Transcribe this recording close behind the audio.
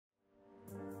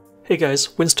Hey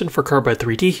guys, Winston for Carbide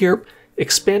 3D here.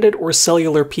 Expanded or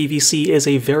cellular PVC is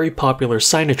a very popular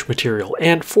signage material,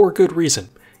 and for good reason.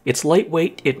 It's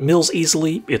lightweight, it mills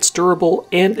easily, it's durable,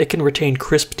 and it can retain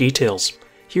crisp details.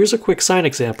 Here's a quick sign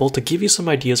example to give you some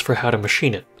ideas for how to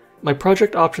machine it. My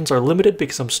project options are limited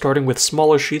because I'm starting with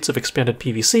smaller sheets of expanded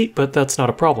PVC, but that's not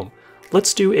a problem.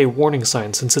 Let's do a warning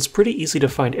sign since it's pretty easy to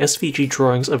find SVG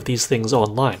drawings of these things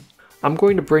online. I'm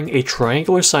going to bring a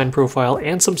triangular sign profile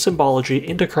and some symbology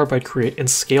into Carbide Create and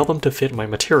scale them to fit my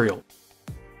material.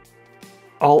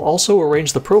 I'll also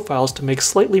arrange the profiles to make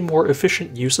slightly more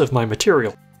efficient use of my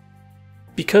material.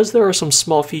 Because there are some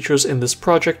small features in this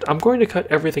project, I'm going to cut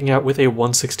everything out with a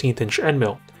 1/16 inch end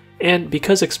mill. And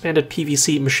because expanded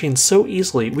PVC machines so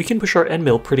easily, we can push our end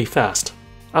mill pretty fast.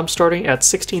 I'm starting at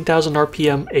 16,000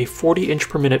 RPM, a 40 inch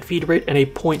per minute feed rate, and a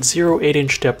 0.08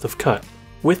 inch depth of cut.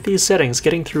 With these settings,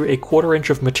 getting through a 1/4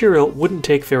 inch of material wouldn't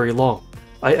take very long.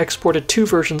 I exported two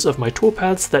versions of my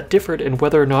toolpaths that differed in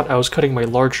whether or not I was cutting my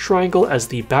large triangle as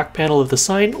the back panel of the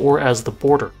sign or as the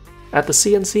border. At the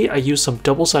CNC, I used some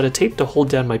double-sided tape to hold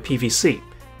down my PVC.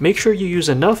 Make sure you use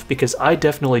enough because I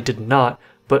definitely did not,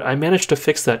 but I managed to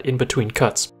fix that in between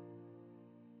cuts.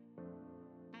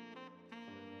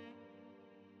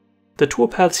 The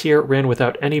toolpaths here ran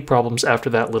without any problems after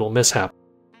that little mishap.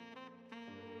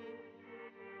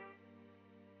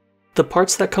 The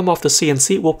parts that come off the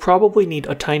CNC will probably need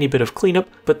a tiny bit of cleanup,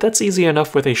 but that's easy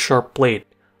enough with a sharp blade.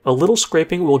 A little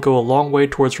scraping will go a long way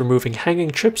towards removing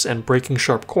hanging chips and breaking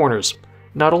sharp corners.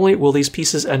 Not only will these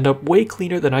pieces end up way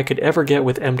cleaner than I could ever get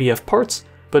with MDF parts,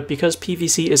 but because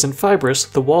PVC isn't fibrous,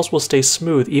 the walls will stay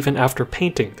smooth even after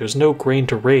painting. There's no grain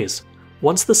to raise.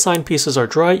 Once the sign pieces are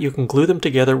dry, you can glue them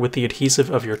together with the adhesive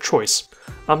of your choice.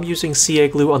 I'm using CA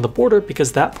glue on the border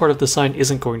because that part of the sign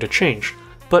isn't going to change.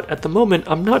 But at the moment,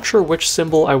 I'm not sure which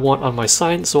symbol I want on my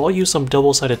sign, so I'll use some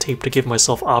double-sided tape to give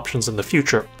myself options in the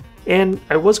future. And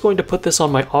I was going to put this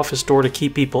on my office door to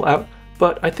keep people out,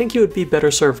 but I think it would be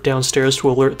better served downstairs to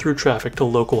alert through traffic to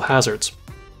local hazards.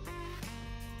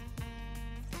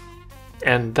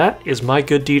 And that is my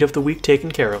good deed of the week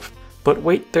taken care of. But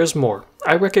wait, there's more.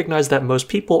 I recognize that most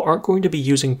people aren't going to be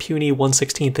using puny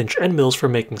 1/16 inch end mills for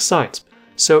making signs.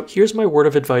 So here's my word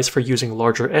of advice for using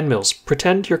larger end mills.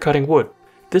 Pretend you're cutting wood.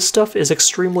 This stuff is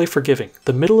extremely forgiving.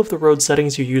 The middle of the road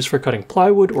settings you use for cutting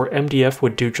plywood or MDF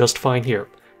would do just fine here.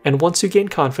 And once you gain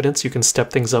confidence, you can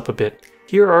step things up a bit.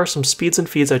 Here are some speeds and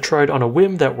feeds I tried on a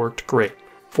whim that worked great.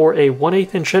 For a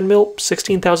 1/8 inch end mill,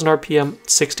 16,000 RPM,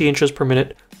 60 inches per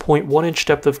minute, 0.1 inch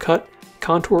depth of cut,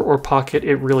 contour or pocket,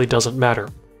 it really doesn't matter.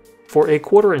 For a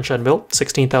 1/4 inch end mill,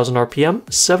 16,000 RPM,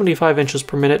 75 inches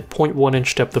per minute, 0.1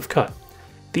 inch depth of cut.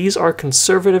 These are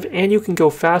conservative and you can go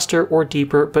faster or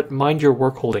deeper, but mind your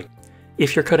work holding.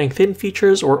 If you're cutting thin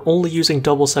features or only using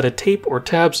double-sided tape or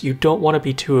tabs, you don't want to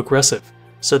be too aggressive.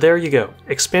 So there you go.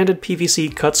 Expanded PVC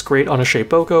cuts great on a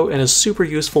Shapeoko and is super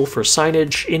useful for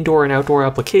signage, indoor and outdoor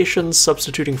applications,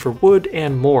 substituting for wood,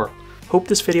 and more. Hope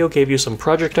this video gave you some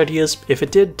project ideas. If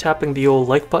it did, tapping the old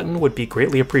like button would be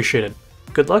greatly appreciated.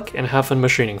 Good luck and have fun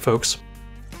machining, folks.